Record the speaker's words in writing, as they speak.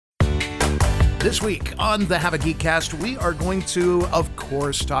This week on the Have a Geekcast, we are going to, of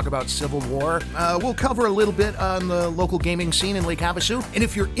course, talk about Civil War. We'll cover a little bit on the local gaming scene in Lake Havasu. And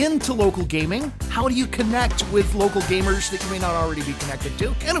if you're into local gaming, how do you connect with local gamers that you may not already be connected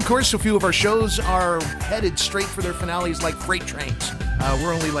to? And of course, a few of our shows are headed straight for their finales like freight trains.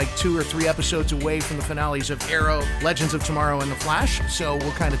 We're only like 2 or 3 episodes away from the finales of Arrow, Legends of Tomorrow, and The Flash, so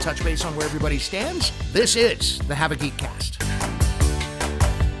we'll kind of touch base on where everybody stands. This is the Have a Geekcast.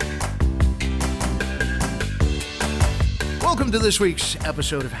 Welcome to this week's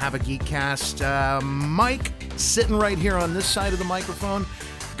episode of Have a Geekcast. Mike sitting right here on this side of the microphone.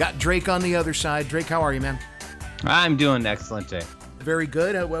 Got Drake on the other side. Drake, how are you, man? I'm doing excellent today. Very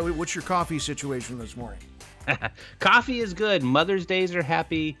good. What's your coffee situation this morning? Coffee is good. Mother's Days are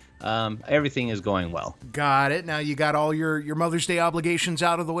happy. Everything is going well. Got it. Now you got all your Mother's Day obligations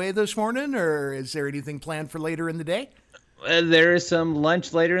out of the way this morning, or is there anything planned for later in the day? There is some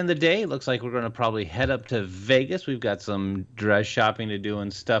lunch later in the day. It looks like we're going to probably head up to Vegas. We've got some dress shopping to do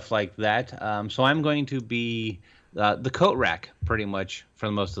and stuff like that. So I'm going to be the coat rack pretty much for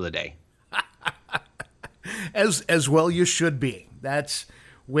most of the day. As well you should be. That's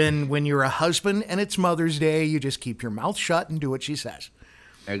when you're a husband and it's Mother's Day, you just keep your mouth shut and do what she says.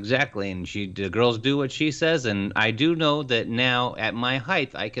 Exactly, and the girls do what she says, and I do know that now at my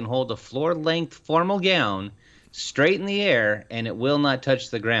height I can hold a floor-length formal gown straight in the air, and it will not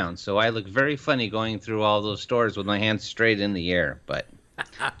touch the ground. So I look very funny going through all those stores with my hands straight in the air. But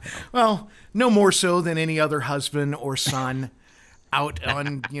well, no more so than any other husband or son out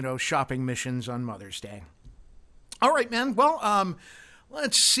on shopping missions on Mother's Day. All right, man. Well,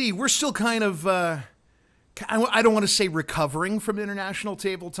 let's see. We're still kind of I don't want to say recovering from International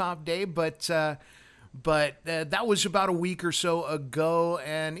Tabletop Day, but that was about a week or so ago,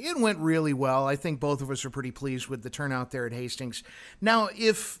 and it went really well. I think both of us are pretty pleased with the turnout there at Hastings. Now,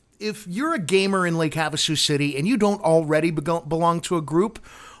 if you're a gamer in Lake Havasu City and you don't already belong to a group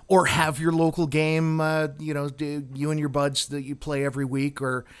or have your local game, you and your buds that you play every week,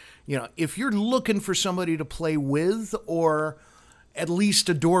 or if you're looking for somebody to play with or at least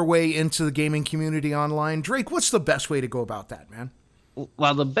a doorway into the gaming community online, Drake, what's the best way to go about that, man?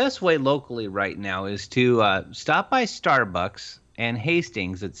 Well, the best way locally right now is to stop by Starbucks and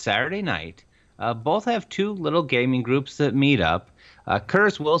Hastings at Saturday night. Both have 2 little gaming groups that meet up.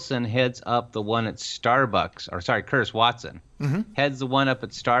 Curtis Wilson heads up the one at Starbucks, Curtis Watson heads the one up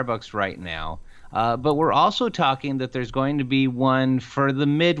at Starbucks right now. But we're also talking that there's going to be one for the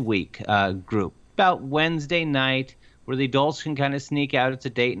midweek group, about Wednesday night, where the adults can kind of sneak out. It's a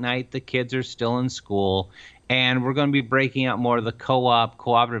date night. The kids are still in school. And we're going to be breaking out more of the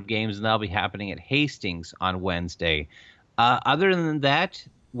cooperative games, and that'll be happening at Hastings on Wednesday. Other than that,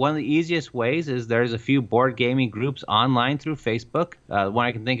 one of the easiest ways is there's a few board gaming groups online through Facebook. The one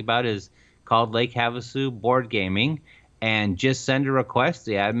I can think about is called Lake Havasu Board Gaming. And just send a request.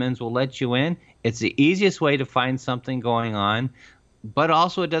 The admins will let you in. It's the easiest way to find something going on. But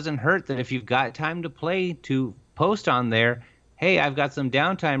also it doesn't hurt that if you've got time to play, to post on there, hey, I've got some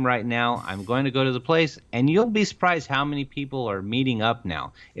downtime right now. I'm going to go to the place. And you'll be surprised how many people are meeting up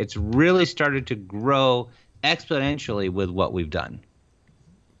now. It's really started to grow exponentially with what we've done.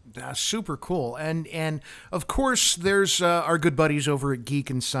 That's super cool. And of course, there's our good buddies over at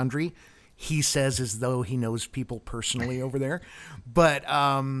Geek and Sundry. He says as though he knows people personally over there. But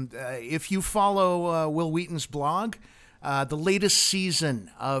if you follow Will Wheaton's blog, the latest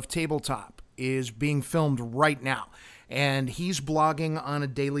season of Tabletop is being filmed right now. And he's blogging on a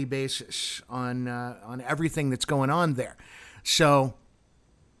daily basis on everything that's going on there. So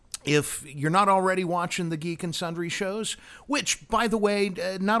if you're not already watching the Geek and Sundry shows, which, by the way,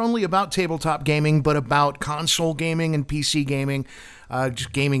 not only about tabletop gaming, but about console gaming and PC gaming,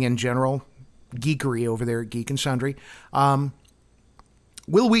 just gaming in general, geekery over there at Geek and Sundry,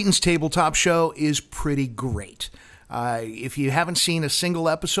 Will Wheaton's tabletop show is pretty great. If you haven't seen a single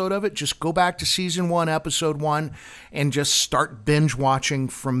episode of it, just go back to season 1, episode 1, and just start binge watching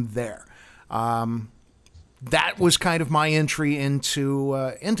from there. That was kind of my entry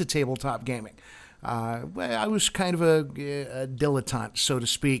into tabletop gaming. I was kind of a dilettante, so to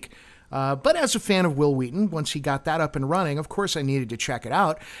speak. But as a fan of Will Wheaton, once he got that up and running, of course I needed to check it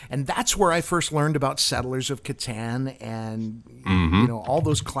out. And that's where I first learned about Settlers of Catan and all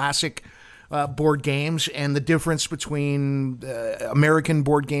those classic board games and the difference between American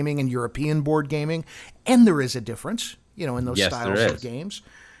board gaming and European board gaming. And there is a difference, in those styles of games.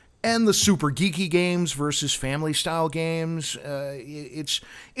 And the super geeky games versus family style games. It's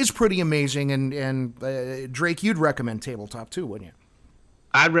pretty amazing. And Drake, you'd recommend Tabletop too, wouldn't you?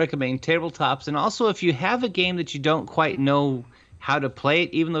 I'd recommend tabletops. And also, if you have a game that you don't quite know how to play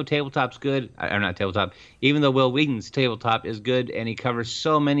it, even though tabletop's good, or not tabletop, even though Will Wheaton's tabletop is good and he covers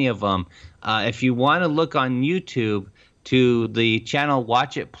so many of them. If you want to look on YouTube to the channel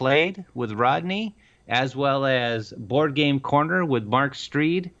Watch It Played with Rodney, as well as Board Game Corner with Mark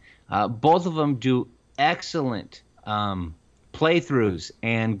Streed, both of them do excellent playthroughs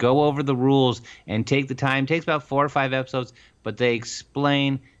and go over the rules and take the time. It takes about 4 or 5 episodes, but they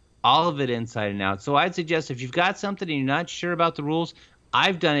explain all of it inside and out. So I'd suggest if you've got something and you're not sure about the rules,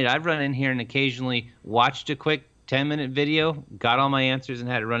 I've done it. I've run in here and occasionally watched a quick 10-minute video, got all my answers and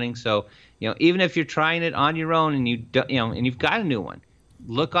had it running. So, even if you're trying it on your own and and you've got a new one,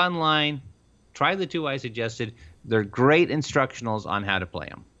 look online, try the 2 I suggested. They're great instructionals on how to play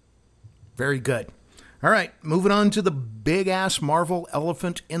them. Very good. All right, moving on to the big-ass Marvel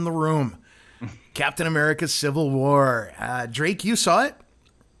elephant in the room. Captain America Civil War. Drake, you saw it?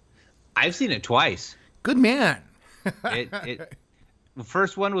 I've seen it twice. Good man. The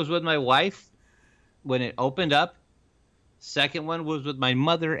first one was with my wife when it opened up. Second one was with my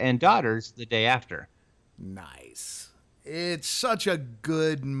mother and daughters the day after. Nice. It's such a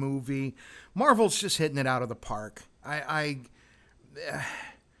good movie. Marvel's just hitting it out of the park.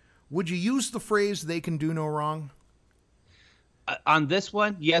 Would you use the phrase "they can do no wrong"? On this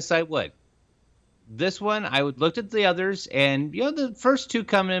one, yes, I would. This one, I would looked at the others, and the first 2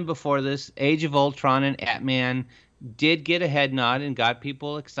 coming in before this, Age of Ultron and Ant-Man, did get a head nod and got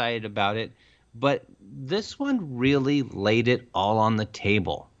people excited about it. But this one really laid it all on the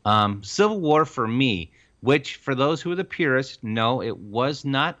table. Civil War for me, which for those who are the purists, no, it was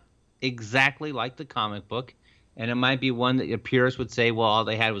not exactly like the comic book. And it might be one that a purist would say, well, all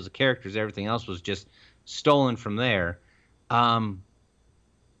they had was the characters. Everything else was just stolen from there. I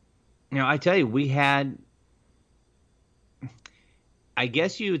tell you, we had, I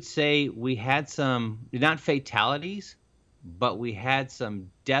guess you would say we had some, not fatalities, but we had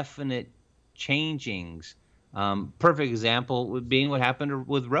some definite changings. Perfect example would being what happened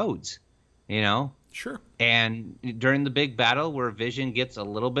with Rhodes, Sure. And during the big battle where Vision gets a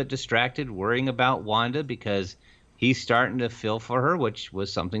little bit distracted worrying about Wanda because he's starting to feel for her, which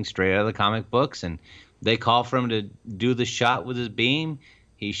was something straight out of the comic books, and they call for him to do the shot with his beam.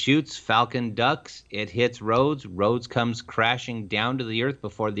 He shoots, Falcon ducks, it hits Rhodes. Rhodes comes crashing down to the earth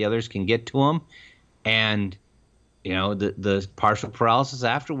before the others can get to him. And, the partial paralysis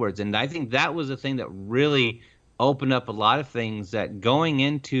afterwards. And I think that was the thing that really opened up a lot of things that going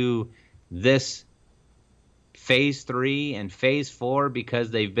into this Phase 3 and Phase 4,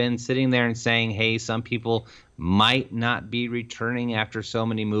 because they've been sitting there and saying, hey, some people might not be returning after so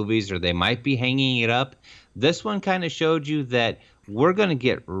many movies, or they might be hanging it up. This one kind of showed you that we're going to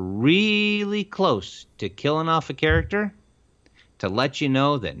get really close to killing off a character to let you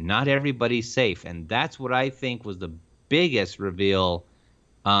know that not everybody's safe. And that's what I think was the biggest reveal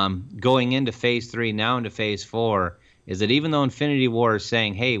going into Phase 3, now into Phase 4, is that even though Infinity War is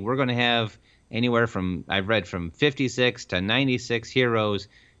saying, hey, we're going to have anywhere from, I've read from 56 to 96 heroes,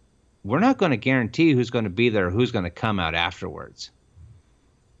 we're not going to guarantee who's going to be there, who's going to come out afterwards.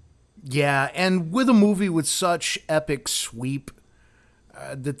 Yeah, and with a movie with such epic sweep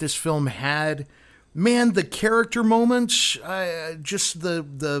that this film had, man, the character moments, just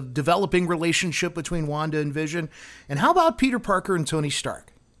the developing relationship between Wanda and Vision, and how about Peter Parker and Tony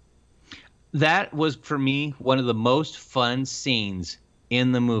Stark? That was, for me, one of the most fun scenes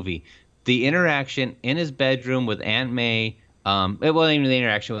in the movie. The interaction in his bedroom with Aunt May, it wasn't even the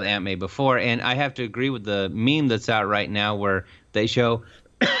interaction with Aunt May before, and I have to agree with the meme that's out right now where they show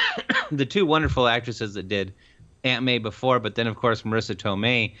the 2 wonderful actresses that did Aunt May before, but then, of course, Marissa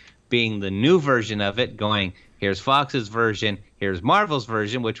Tomei being the new version of it, going, here's Fox's version, here's Marvel's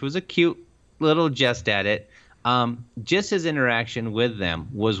version, which was a cute little jest at it. Just his interaction with them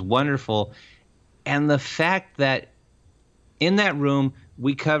was wonderful. And the fact that in that room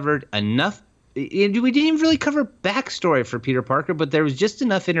we covered enough, we didn't even really cover backstory for Peter Parker, but there was just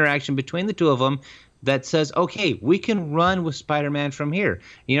enough interaction between the 2 of them that says, okay, we can run with Spider-Man from here.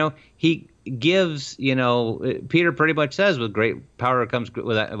 He gives, Peter pretty much says with great power comes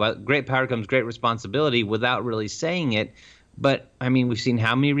great responsibility without really saying it. But I mean, we've seen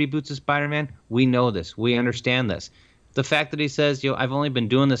how many reboots of Spider-Man? We know this. We understand this. The fact that he says, I've only been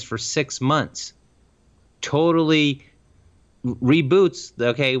doing this for 6 months, totally reboots.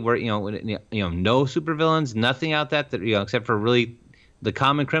 Okay, where no supervillains, nothing out that except for really the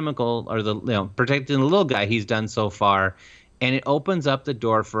common criminal or the protecting the little guy he's done so far. And it opens up the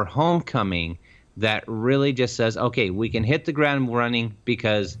door for Homecoming that really just says, okay, we can hit the ground running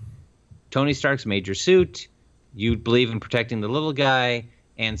because Tony Stark's made your suit. You believe in protecting the little guy.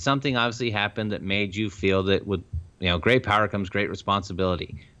 And something obviously happened that made you feel that with great power comes great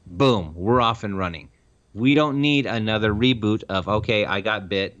responsibility. Boom, we're off and running. We don't need another reboot of, okay, I got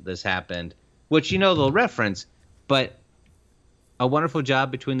bit, this happened, which, they'll reference, but a wonderful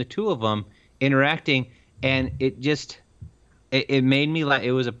job between the two of them interacting, and it made me laugh.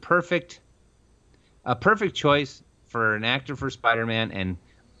 It was a perfect choice for an actor for Spider-Man, and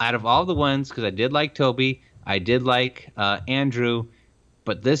out of all the ones, because I did like Tobey, I did like Andrew,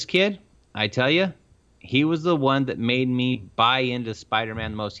 but this kid, I tell you, he was the one that made me buy into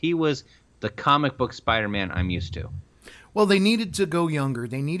Spider-Man the most. He was the comic book Spider-Man I'm used to. Well, they needed to go younger.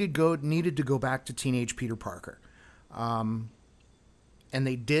 They needed to go back to teenage Peter Parker. And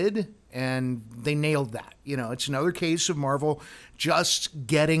they did, and they nailed that. It's another case of Marvel just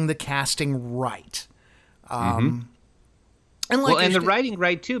getting the casting right. And the writing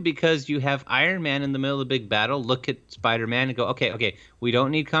right, too, because you have Iron Man in the middle of the big battle, look at Spider-Man and go, okay, we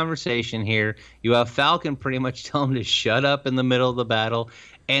don't need conversation here. You have Falcon pretty much tell him to shut up in the middle of the battle.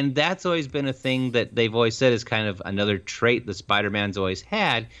 And that's always been a thing that they've always said is kind of another trait that Spider-Man's always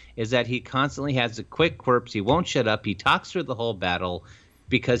had, is that he constantly has a quick quirks. He won't shut up. He talks through the whole battle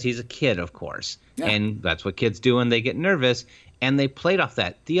because he's a kid, of course. Yeah. And that's what kids do when they get nervous. And they played off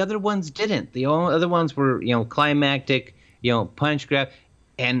that. The other ones didn't. The other ones were, climactic, punch grab.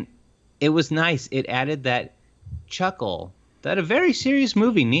 And it was nice. It added that chuckle that a very serious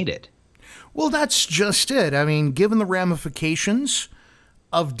movie needed. Well, that's just it. I mean, given the ramifications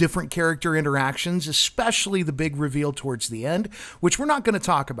of different character interactions, especially the big reveal towards the end, which we're not going to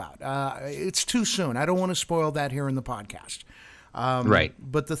talk about. It's too soon. I don't want to spoil that here in the podcast. Right.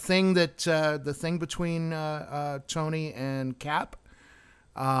 But the thing between Tony and Cap,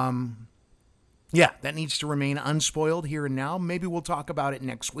 that needs to remain unspoiled here and now. Maybe we'll talk about it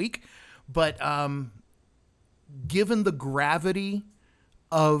next week. But given the gravity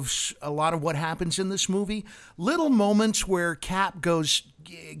of a lot of what happens in this movie, little moments where Cap goes,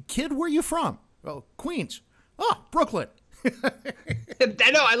 "Kid, where you from?" "Oh, Queens." "Oh, Brooklyn."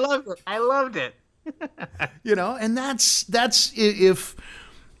 I know, I loved it. And that's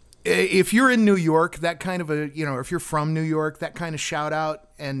if you're in New York, that kind of if you're from New York, that kind of shout out,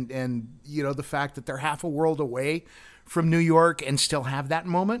 and the fact that they're half a world away from New York and still have that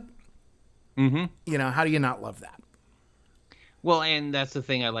moment. How do you not love that? Well, and that's the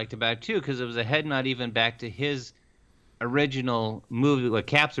thing I liked about it, too, because it was a head nod even back to his original movie, like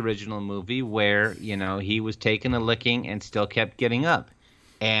Cap's original movie, where, he was taking a licking and still kept getting up.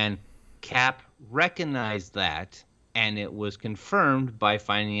 And Cap recognized that, and it was confirmed by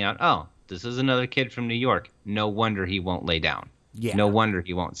finding out, oh, this is another kid from New York. No wonder he won't lay down. Yeah. No wonder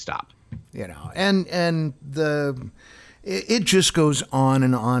he won't stop. It just goes on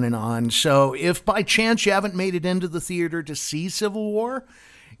and on and on. So if by chance you haven't made it into the theater to see Civil War,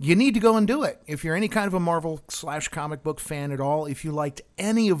 you need to go and do it. If you're any kind of a Marvel/comic book fan at all, if you liked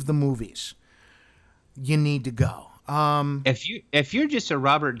any of the movies, you need to go. If you're just a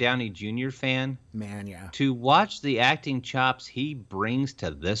Robert Downey Jr. fan, man, yeah, to watch the acting chops he brings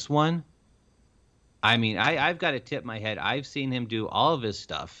to this one, I mean, I've got to tip my head. I've seen him do all of his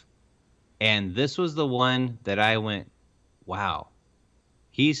stuff, and this was the one that I went, wow,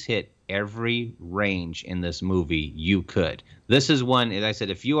 he's hit every range in this movie you could. This is one, as I said,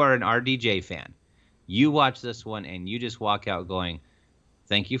 if you are an RDJ fan, you watch this one and you just walk out going,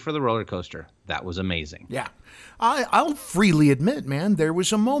 thank you for the roller coaster. That was amazing. Yeah. I'll freely admit, man, there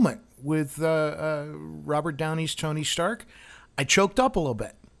was a moment with Robert Downey's Tony Stark. I choked up a little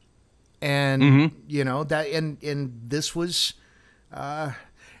bit. And, that, and this was,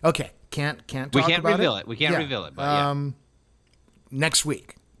 okay, can't talk about it. We can't reveal it. We can't reveal it, but yeah. Next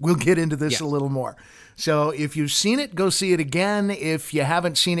week, we'll get into this a little more. So if you've seen it, go see it again. If you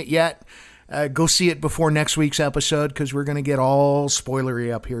haven't seen it yet, go see it before next week's episode, because we're going to get all spoilery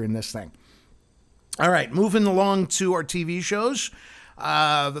up here in this thing. All right, moving along to our TV shows.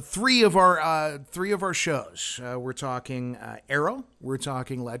 The three of our shows. We're talking Arrow, we're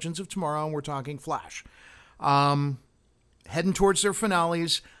talking Legends of Tomorrow, and we're talking Flash. Heading towards their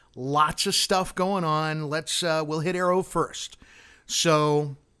finales. Lots of stuff going on. We'll hit Arrow first.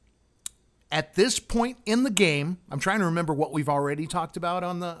 So at this point in the game, I'm trying to remember what we've already talked about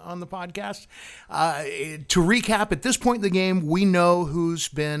on the podcast. To recap, at this point in the game, we know who's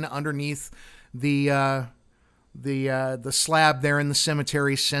been underneath the slab there in the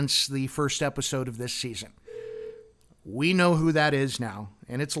cemetery since the first episode of this season. We know who that is now,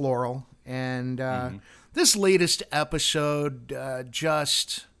 and it's Laurel. And this latest episode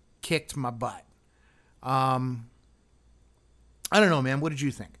just kicked my butt. I don't know, man. What did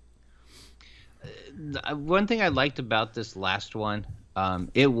you think? One thing I liked about this last one,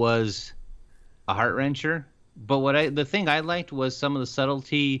 it was a heart-wrencher, But the thing I liked was some of the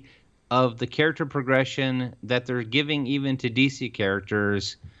subtlety of the character progression that they're giving even to DC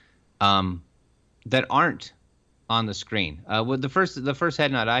characters that aren't on the screen. With the first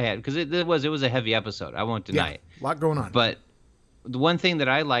head nod I had, because it was a heavy episode. I won't deny it. A lot going on. But the one thing that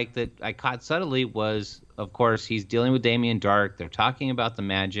I liked that I caught subtly was, of course, he's dealing with Damien Dark. They're talking about the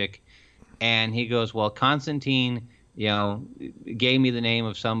magic, and he goes, "Well, Constantine, gave me the name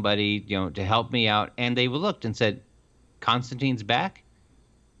of somebody, to help me out." And they looked and said, "Constantine's back?"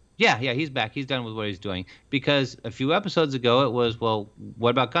 Yeah, he's back. He's done with what he's doing. Because a few episodes ago, it was, well, what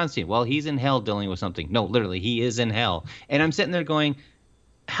about Constantine? Well, he's in hell dealing with something. No, literally, he is in hell. And I'm sitting there going,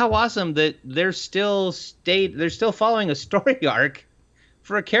 how awesome that they're still following a story arc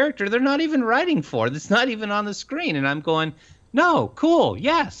for a character they're not even writing for. That's not even on the screen. And I'm going, no, cool,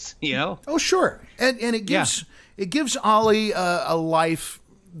 yes, Oh, sure. And it gives Ollie a life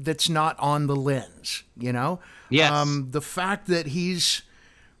that's not on the lens, Yes. The fact that he's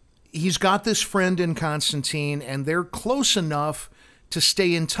got this friend in Constantine, and they're close enough to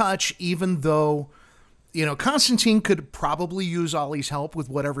stay in touch, even though, Constantine could probably use Ollie's help with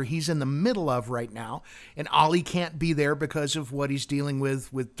whatever he's in the middle of right now. And Ollie can't be there because of what he's dealing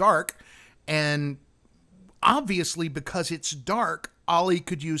with Dark. And obviously, because it's Dark, Ollie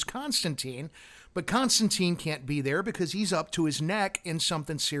could use Constantine. But Constantine can't be there because he's up to his neck in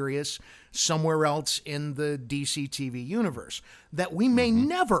something serious somewhere else in the DC TV universe that we may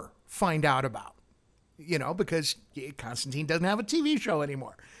never find out about, because Constantine doesn't have a TV show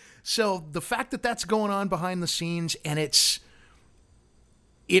anymore. So the fact that that's going on behind the scenes, and it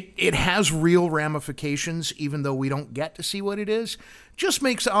has real ramifications, even though we don't get to see what it is, just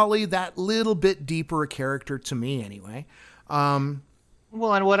makes Ollie that little bit deeper a character to me anyway.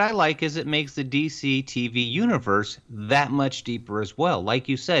 Well, and what I like is it makes the DC TV universe that much deeper as well. Like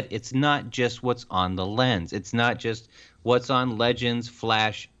you said, it's not just what's on the lens. It's not just what's on Legends,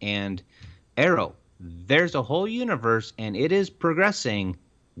 Flash, and Arrow. There's a whole universe, and it is progressing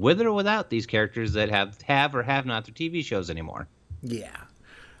with or without these characters that have or have not their TV shows anymore. Yeah.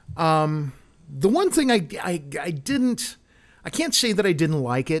 The one thing I can't say that I didn't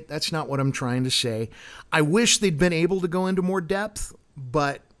like it. That's not what I'm trying to say. I wish they'd been able to go into more depth,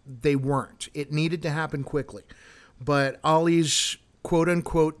 but they weren't. It needed to happen quickly. But Ollie's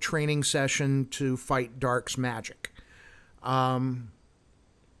quote-unquote training session to fight Dark's magic. Yeah,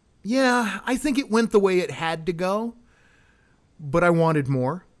 I think it went the way it had to go, but I wanted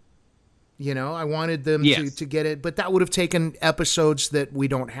more. I wanted them to get it, but that would have taken episodes that we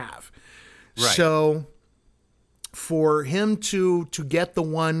don't have. Right. So for him to get the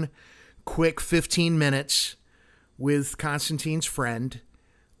one quick 15 minutes with Constantine's friend,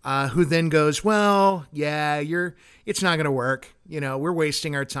 who then goes, well, yeah, it's not going to work. We're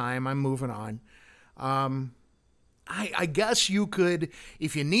wasting our time. I'm moving on. I guess you could,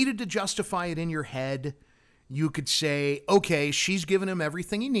 if you needed to justify it in your head, you could say, okay, she's given him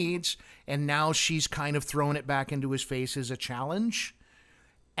everything he needs, and now she's kind of throwing it back into his face as a challenge,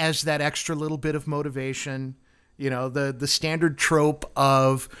 as that extra little bit of motivation. The standard trope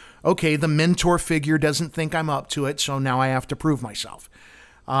of, okay, the mentor figure doesn't think I'm up to it, so now I have to prove myself.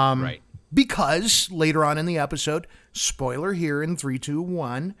 Right. Because later on in the episode, spoiler here in 3, 2,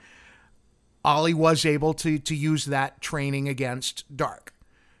 1, Ollie was able to use that training against Dark.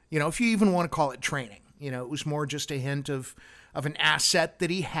 If you even want to call it training. It was more just a hint of an asset that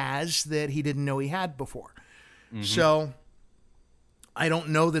he has that he didn't know he had before. Mm-hmm. So I don't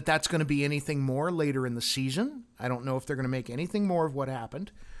know that that's going to be anything more later in the season. I don't know if they're going to make anything more of what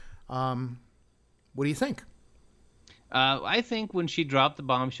happened. What do you think? I think when she dropped the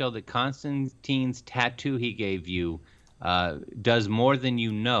bombshell that Constantine's tattoo he gave you does more than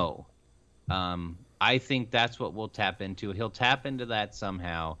you know, I think that's what we'll tap into. He'll tap into that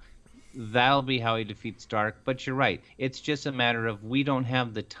somehow. That'll be how he defeats Dark. But you're right. It's just a matter of we don't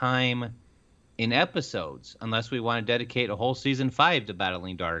have the time in episodes, unless we want to dedicate a whole season 5 to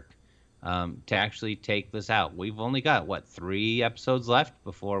battling Dark, to actually take this out. We've only got, 3 episodes left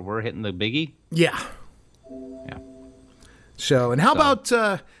before we're hitting the biggie? Yeah. Yeah. So, and how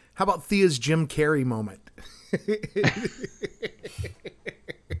about Thea's Jim Carrey moment?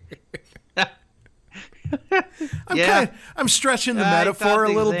 I'm stretching the metaphor a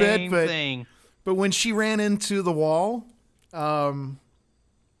little bit, but when she ran into the wall,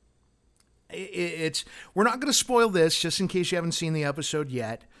 it's we're not going to spoil this just in case you haven't seen the episode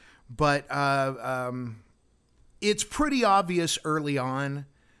yet, but it's pretty obvious early on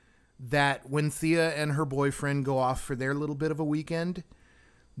that when Thea and her boyfriend go off for their little bit of a weekend,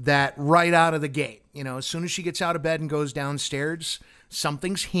 that right out of the gate, as soon as she gets out of bed and goes downstairs,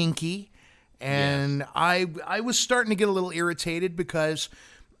 something's hinky. And Yes. I was starting to get a little irritated because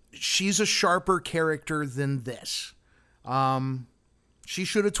she's a sharper character than this. She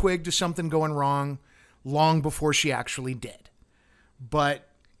should have twigged to something going wrong long before she actually did. But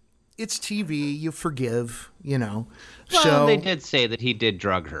it's TV, you forgive, you know. Well, so they did say that he did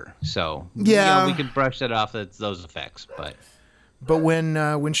drug her, so Yeah. we could brush that off. That's those effects, but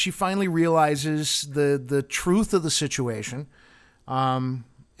when she finally realizes the truth of the situation, and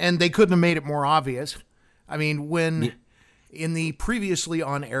they couldn't have made it more obvious. I mean, when in the previously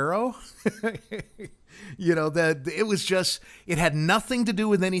on Arrow, you know, that it was just, it had nothing to do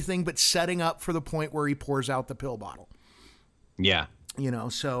with anything but setting up for the point where he pours out the pill bottle. yeah. You know,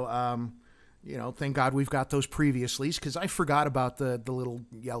 so, you know, thank God we've got those previouslys, because I forgot about the little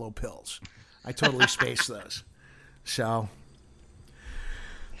yellow pills. I totally spaced those. So,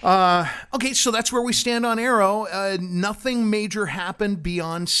 okay, so that's where we stand on Arrow. Nothing major happened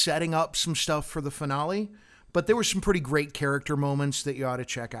beyond setting up some stuff for the finale, but there were some pretty great character moments that you ought to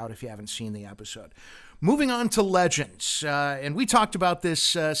check out if you haven't seen the episode. Moving on to Legends, and we talked about this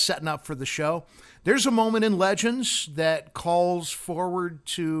setting up for the show. There's a moment in Legends that calls forward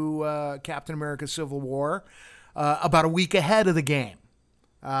to Captain America Civil War about a week ahead of the game.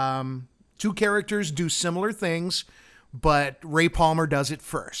 Two characters do similar things, but Ray Palmer does it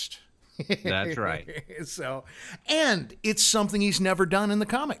first. That's right. So, and it's something he's never done in the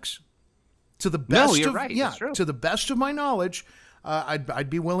comics. To the No, best you're of right. yeah, That's true. to the best of my knowledge, I'd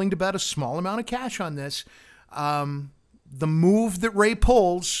be willing to bet a small amount of cash on this. The move that Ray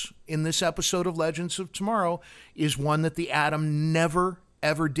pulls in this episode of Legends of Tomorrow is one that the Atom never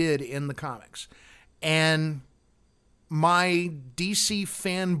ever did in the comics. And my DC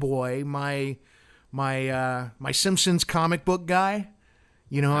fanboy, my Simpsons comic book guy,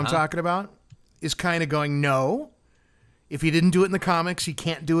 you know who I'm talking about, is kind of going, no. If he didn't do it in the comics, he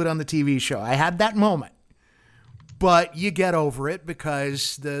can't do it on the TV show. I had that moment. But you get over it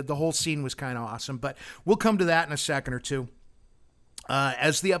because the whole scene was kind of awesome. But we'll come to that in a second or two.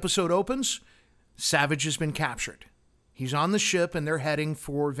 As the episode opens, Savage has been captured. He's on the ship and they're heading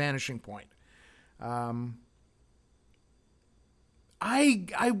for Vanishing Point. I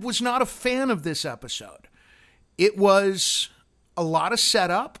was not a fan of this episode. It was a lot of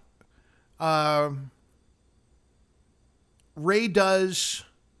setup. Ray does...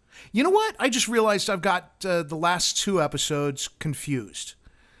 You know what? I just realized I've got the last two episodes confused.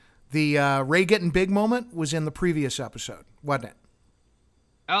 The Ray getting big moment was in the previous episode, wasn't it?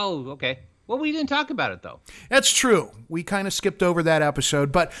 Oh, okay. Well, we didn't talk about it, though. That's true. We kind of skipped over that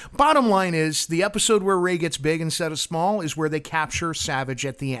episode. But bottom line is, the episode where Ray gets big instead of small is where they capture Savage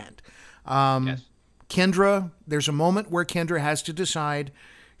at the end. Yes. Kendra, there's a moment where Kendra has to decide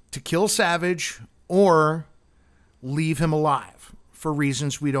to kill Savage or leave him alive for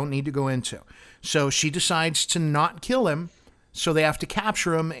reasons we don't need to go into. So she decides to not kill him, so they have to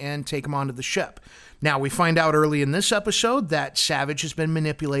capture him and take him onto the ship. Now, we find out early in this episode that Savage has been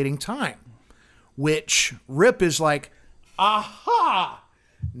manipulating time, which Rip is like, aha!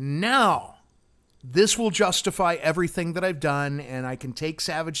 Now, this will justify everything that I've done, and I can take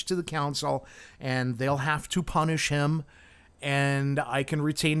Savage to the council, and they'll have to punish him, and I can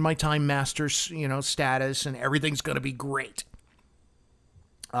retain my Time Master, status, and everything's going to be great.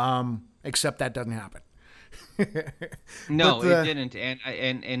 Except that doesn't happen. No, it didn't.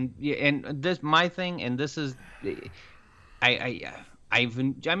 And this my thing, and this is,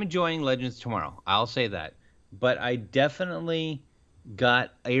 I'm enjoying Legends Tomorrow. I'll say that, but I definitely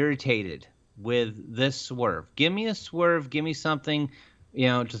got irritated with this swerve. Give me a swerve. Give me something,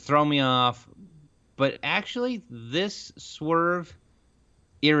 to throw me off. But actually, this swerve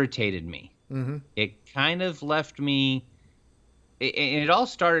irritated me. Mm-hmm. It kind of left me. It all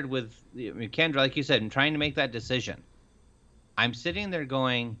started with Kendra, like you said, and trying to make that decision. I'm sitting there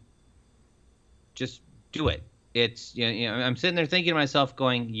going, just do it. It's I'm sitting there thinking to myself,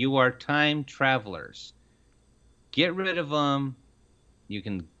 going, you are time travelers. Get rid of them. You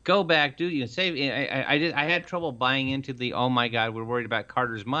can go back, you can save. I had trouble buying into the, oh my God, we're worried about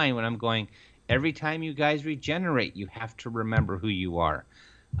Carter's mind, when I'm going, every time you guys regenerate, you have to remember who you are.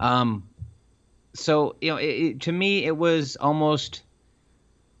 So, to me, it was almost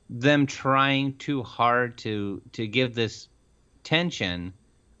them trying too hard to give this tension.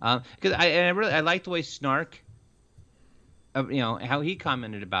 Because I like the way Snark, how he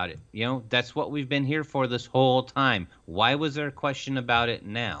commented about it. That's what we've been here for this whole time. Why was there a question about it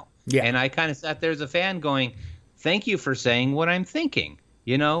now? Yeah. And I kind of sat there as a fan going, thank you for saying what I'm thinking.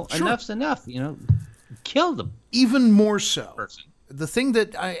 Sure. Enough's enough. Kill them. Even more so. Person. The thing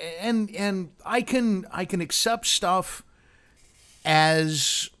that I can accept stuff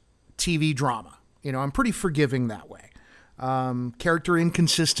as TV drama. You know, I'm pretty forgiving that way. Character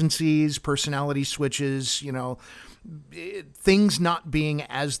inconsistencies, personality switches, you know, things not being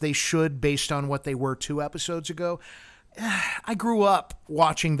as they should based on what they were 2 episodes ago. I grew up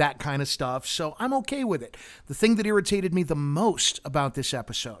watching that kind of stuff, so I'm okay with it. The thing that irritated me the most about this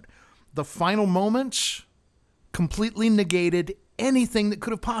episode, the final moments completely negated anything that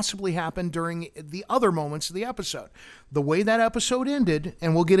could have possibly happened during the other moments of the episode. The way that episode ended,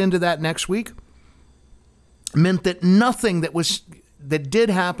 and we'll get into that next week, meant that nothing that did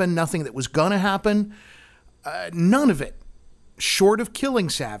happen, nothing that was going to happen, none of it, short of killing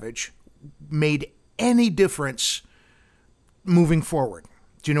Savage, made any difference moving forward.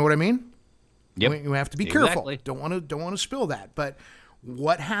 Do you know what I mean? Yep. You have to be careful. Don't want to spill that. But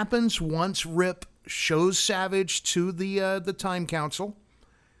what happens once Rip shows Savage to the Time Council,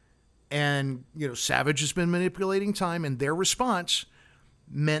 and you know Savage has been manipulating time, and their response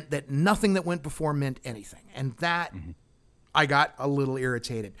meant that nothing that went before meant anything. And that, I got a little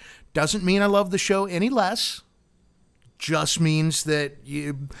irritated. Doesn't mean I love the show any less. Just means that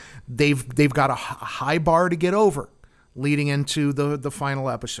they've got a high bar to get over leading into the final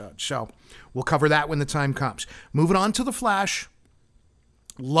episode. So we'll cover that when the time comes. Moving on to The Flash.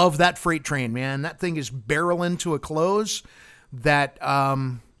 Love that freight train, man. That thing is barreling to a close. That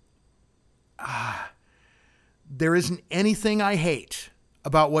there isn't anything I hate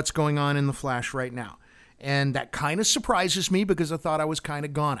about what's going on in The Flash right now. And that kind of surprises me because I thought I was kind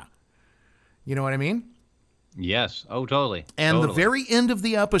of gonna. You know what I mean? Yes. Oh, totally. And the very end of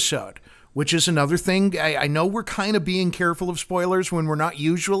the episode, which is another thing, I know we're kind of being careful of spoilers when we're not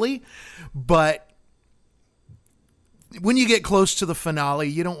usually, but when you get close to the finale,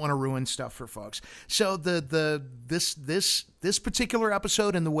 you don't want to ruin stuff for folks. So this particular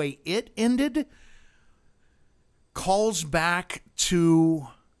episode and the way it ended calls back to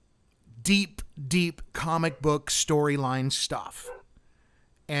deep comic book storyline stuff.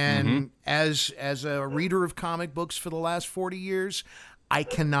 And as a reader of comic books for the last 40 years, I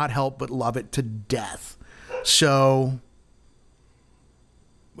cannot help but love it to death. So,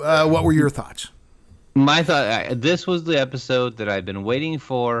 what were your thoughts? My thought, this was the episode that I've been waiting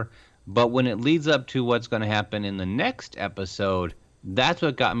for, but when it leads up to what's going to happen in the next episode, that's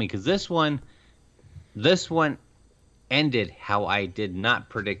what got me, because this one ended how I did not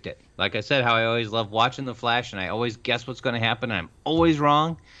predict it. Like I said, how I always love watching The Flash, and I always guess what's going to happen, and I'm always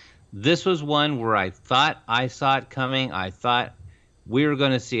wrong. This was one where I thought I saw it coming. I thought we were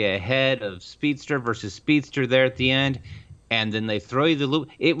going to see a head of Speedster versus Speedster there at the end, and then they throw you the loop.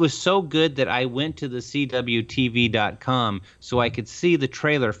 It was so good that I went to the CWTV.com so I could see the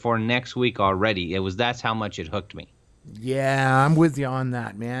trailer for next week already. That's how much it hooked me. Yeah, I'm with you on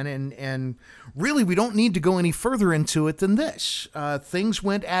that, man. And really, we don't need to go any further into it than this. Things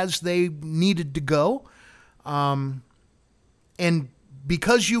went as they needed to go. And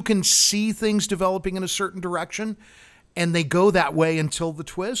because you can see things developing in a certain direction and they go that way until the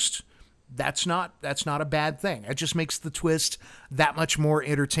twist, that's not a bad thing. It just makes the twist that much more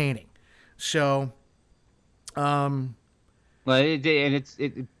entertaining. So, well, it's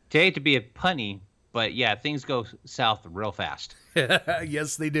hate to be a punny, but yeah, things go south real fast.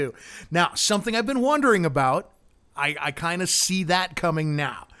 Yes, they do. Now, something I've been wondering about, I kind of see that coming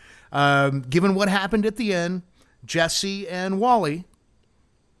now. Given what happened at the end, Jesse and Wally,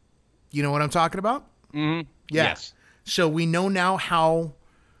 you know what I'm talking about? Mm-hmm. Yeah. Yes. So we know now how...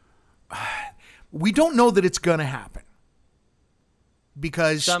 we don't know that it's going to happen.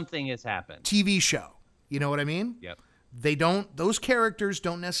 Because... something has happened. TV show. You know what I mean? Yep. Those characters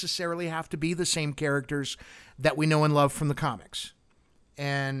don't necessarily have to be the same characters that we know and love from the comics.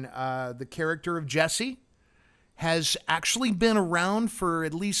 And the character of Jesse has actually been around for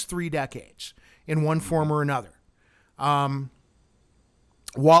at least 3 decades in one form or another.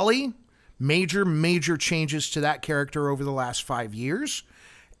 Wally, major changes to that character over the last 5 years.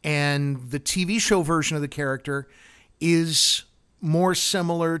 And the TV show version of the character is more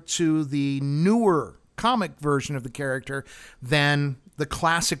similar to the newer comic version of the character than the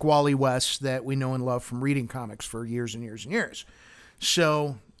classic Wally West that we know and love from reading comics for years and years and years.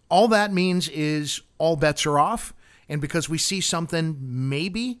 So all that means is all bets are off. And because we see something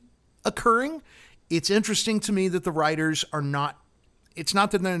maybe occurring, it's interesting to me that the writers are not, it's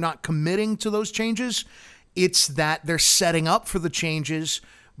not that they're not committing to those changes. It's that they're setting up for the changes,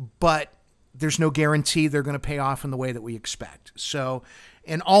 but there's no guarantee they're going to pay off in the way that we expect. So,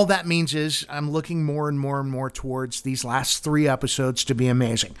 and all that means is I'm looking more and more towards these last 3 episodes to be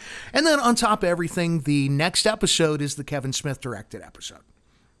amazing. And then on top of everything, the next episode is the Kevin Smith directed episode.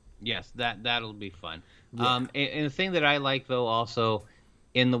 Yes, that'll be fun. Yeah. And the thing that I like, though, also,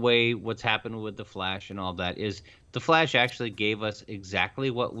 in the way what's happened with the Flash and all that is the Flash actually gave us exactly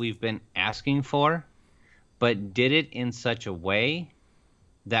what we've been asking for, but did it in such a way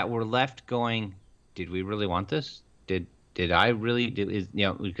that we're left going, did we really want this? Did I really do?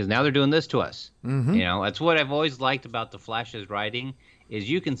 Because now they're doing this to us. Mm-hmm. That's what I've always liked about the Flash's writing is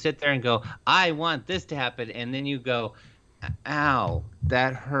you can sit there and go, I want this to happen, and then you go, ow,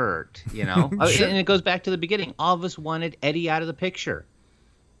 that hurt. Sure. And it goes back to the beginning. All of us wanted Eddie out of the picture,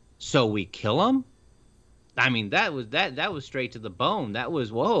 so we kill him. I mean, that was straight to the bone. That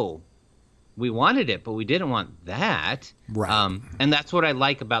was whoa. We wanted it, but we didn't want that. Right. And that's what I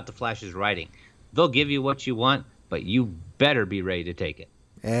like about the Flash's writing. They'll give you what you want, but you better be ready to take it.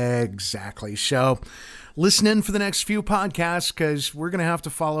 Exactly. So listen in for the next few podcasts because we're going to have to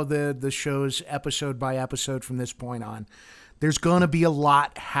follow the shows episode by episode from this point on. There's going to be a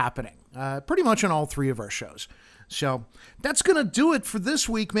lot happening, pretty much on all three of our shows. So that's going to do it for this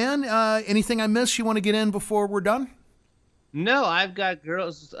week, man. Anything I missed you want to get in before we're done? No, I've got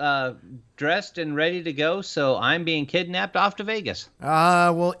girls dressed and ready to go, so I'm being kidnapped off to Vegas.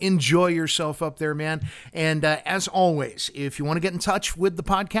 Well, enjoy yourself up there, man. And as always, if you want to get in touch with the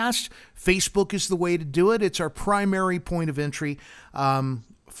podcast, Facebook is the way to do it. It's our primary point of entry.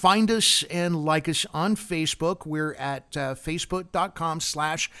 Find us and like us on Facebook. We're at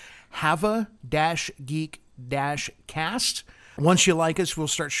facebook.com/have-a-geek-cast. Once you like us, we'll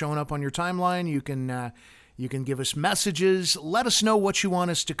start showing up on your timeline. You can give us messages. Let us know what you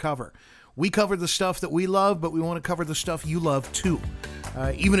want us to cover. We cover the stuff that we love, but we want to cover the stuff you love too.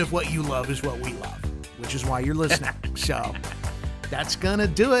 Even if what you love is what we love, which is why you're listening. So that's going to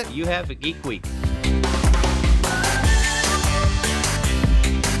do it. You have a geek week.